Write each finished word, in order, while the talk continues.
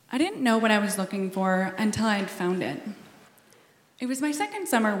I didn't know what I was looking for until I'd found it. It was my second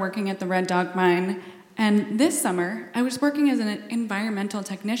summer working at the Red Dog Mine, and this summer I was working as an environmental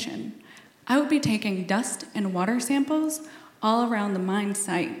technician. I would be taking dust and water samples all around the mine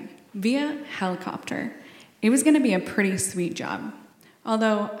site via helicopter. It was going to be a pretty sweet job,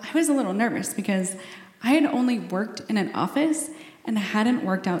 although I was a little nervous because I had only worked in an office and hadn't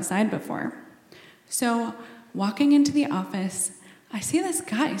worked outside before. So, walking into the office, I see this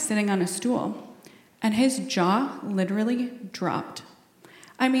guy sitting on a stool, and his jaw literally dropped.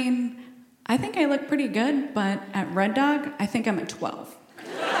 I mean, I think I look pretty good, but at Red Dog, I think I'm at 12.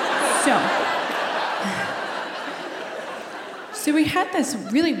 So we had this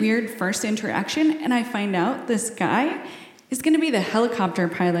really weird first interaction, and I find out this guy is going to be the helicopter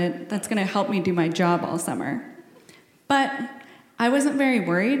pilot that's going to help me do my job all summer. But I wasn't very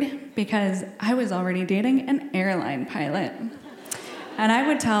worried because I was already dating an airline pilot. And I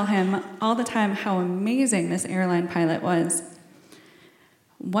would tell him all the time how amazing this airline pilot was.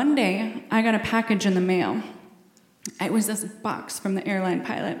 One day, I got a package in the mail. It was this box from the airline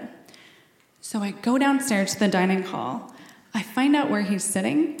pilot. So I go downstairs to the dining hall. I find out where he's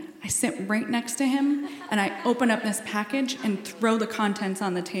sitting. I sit right next to him, and I open up this package and throw the contents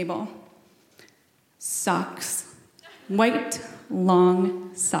on the table. Socks. White,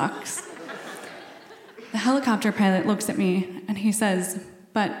 long socks. The helicopter pilot looks at me, and he says,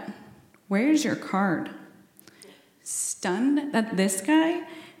 "But where's your card?" Stunned that this guy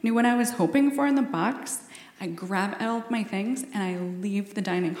knew what I was hoping for in the box, I grab all of my things, and I leave the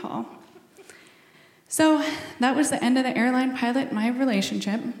dining hall. So that was the end of the airline pilot, my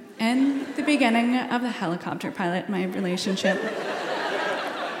relationship, and the beginning of the helicopter pilot, my relationship.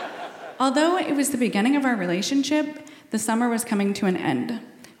 Although it was the beginning of our relationship, the summer was coming to an end,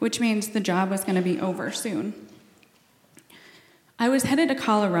 which means the job was going to be over soon. I was headed to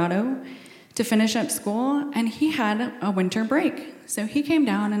Colorado to finish up school, and he had a winter break. So he came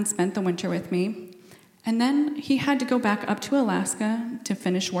down and spent the winter with me. And then he had to go back up to Alaska to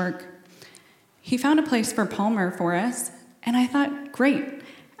finish work. He found a place for Palmer for us, and I thought, great,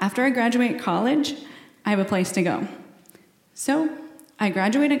 after I graduate college, I have a place to go. So I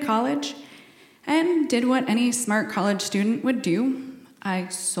graduated college and did what any smart college student would do. I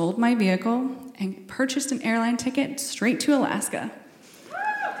sold my vehicle and purchased an airline ticket straight to Alaska.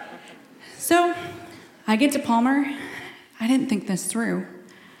 So I get to Palmer. I didn't think this through.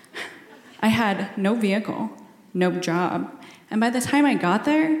 I had no vehicle, no job, and by the time I got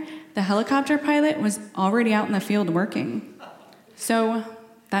there, the helicopter pilot was already out in the field working. So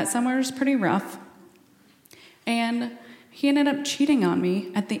that summer was pretty rough. And he ended up cheating on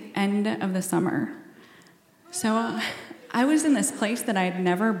me at the end of the summer. So I was in this place that I had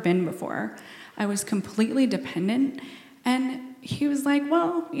never been before. I was completely dependent. And he was like,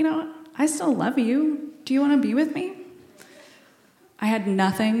 well, I still love you. Do you want to be with me? I had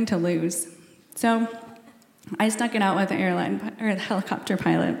nothing to lose. So I stuck it out with the helicopter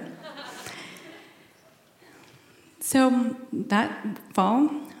pilot. So that fall,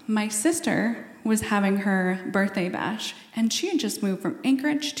 my sister was having her birthday bash, and she had just moved from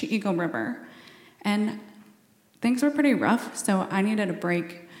Anchorage to Eagle River. And things were pretty rough, so I needed a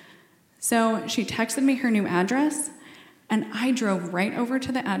break. So she texted me her new address, and I drove right over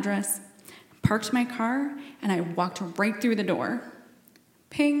to the address, parked my car, and I walked right through the door.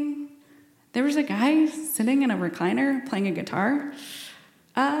 Ping. There was a guy sitting in a recliner playing a guitar.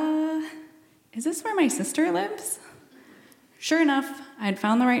 Is this where my sister lives? Sure enough, I had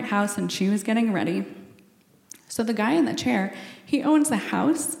found the right house, and she was getting ready. So the guy in the chair, he owns the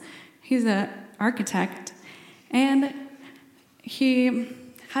house. He's an architect, and he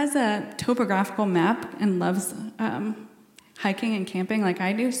has a topographical map and loves hiking and camping like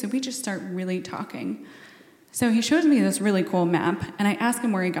I do, so we just start really talking. So he shows me this really cool map, and I ask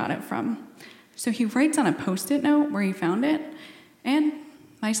him where he got it from. So he writes on a Post-it note where he found it, and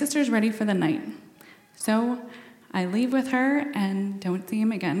my sister's ready for the night. So I leave with her and don't see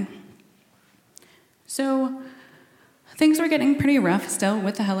him again. So things were getting pretty rough still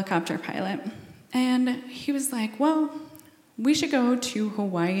with the helicopter pilot. And he was like, well, we should go to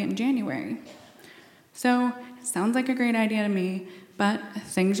Hawaii in January. So it sounds like a great idea to me, but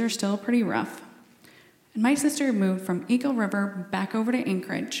things are still pretty rough. And my sister moved from Eagle River back over to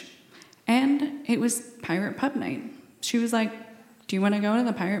Anchorage, and it was pirate pub night. She was like, do you want to go to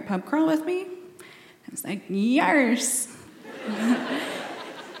the pirate pub crawl with me? I was like, yes.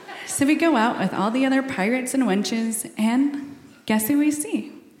 So we go out with all the other pirates and wenches, and guess who we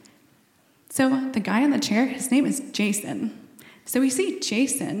see? So the guy in the chair, his name is Jason. So we see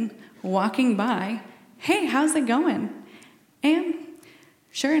Jason walking by. Hey, how's it going? And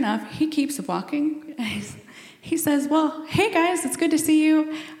Sure enough, he keeps walking. He says, well, hey guys, it's good to see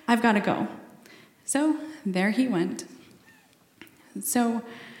you. I've got to go. So there he went. So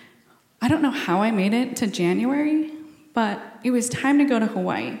I don't know how I made it to January, but it was time to go to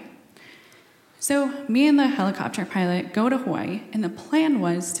Hawaii. So me and the helicopter pilot go to Hawaii, and the plan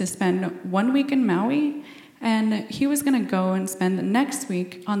was to spend 1 week in Maui, and he was going to go and spend the next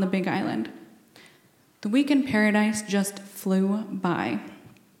week on the Big Island. The week in paradise just flew by.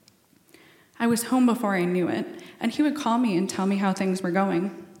 I was home before I knew it, and he would call me and tell me how things were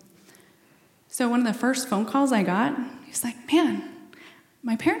going. So one of the first phone calls I got, he's like, man,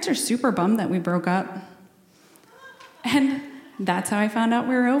 my parents are super bummed that we broke up. And that's how I found out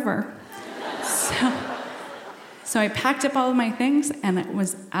we were over. So I packed up all of my things, and it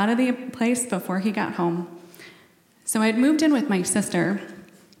was out of the place before he got home. So I'd moved in with my sister,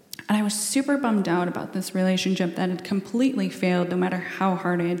 and I was super bummed out about this relationship that had completely failed no matter how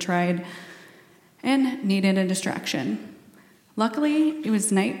hard I had tried, and needed a distraction. Luckily, it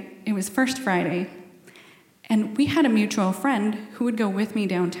was First Friday, and we had a mutual friend who would go with me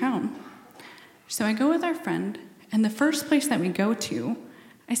downtown. So I go with our friend, and the first place that we go to,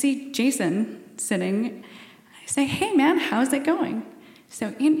 I see Jason sitting. I say, hey man, how's it going? So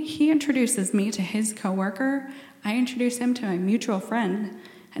he introduces me to his coworker. I introduce him to my mutual friend,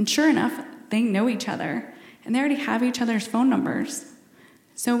 and sure enough, they know each other, and they already have each other's phone numbers.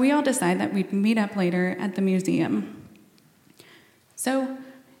 So we all decide that we'd meet up later at the museum. So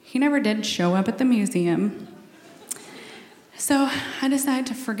he never did show up at the museum. So I decided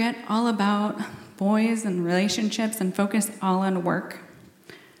to forget all about boys and relationships and focus all on work.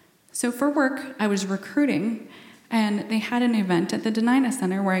 So for work, I was recruiting, and they had an event at the Denina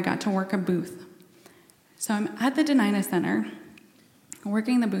Center where I got to work a booth. So I'm at the Denina Center,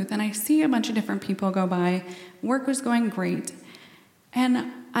 working the booth, and I see a bunch of different people go by. Work was going great.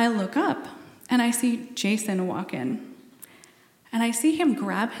 And I look up, and I see Jason walk in. And I see him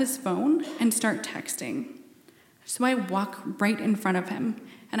grab his phone and start texting. So I walk right in front of him,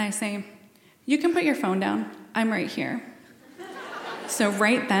 and I say, you can put your phone down. I'm right here. So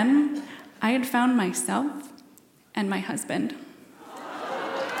right then, I had found myself and my husband.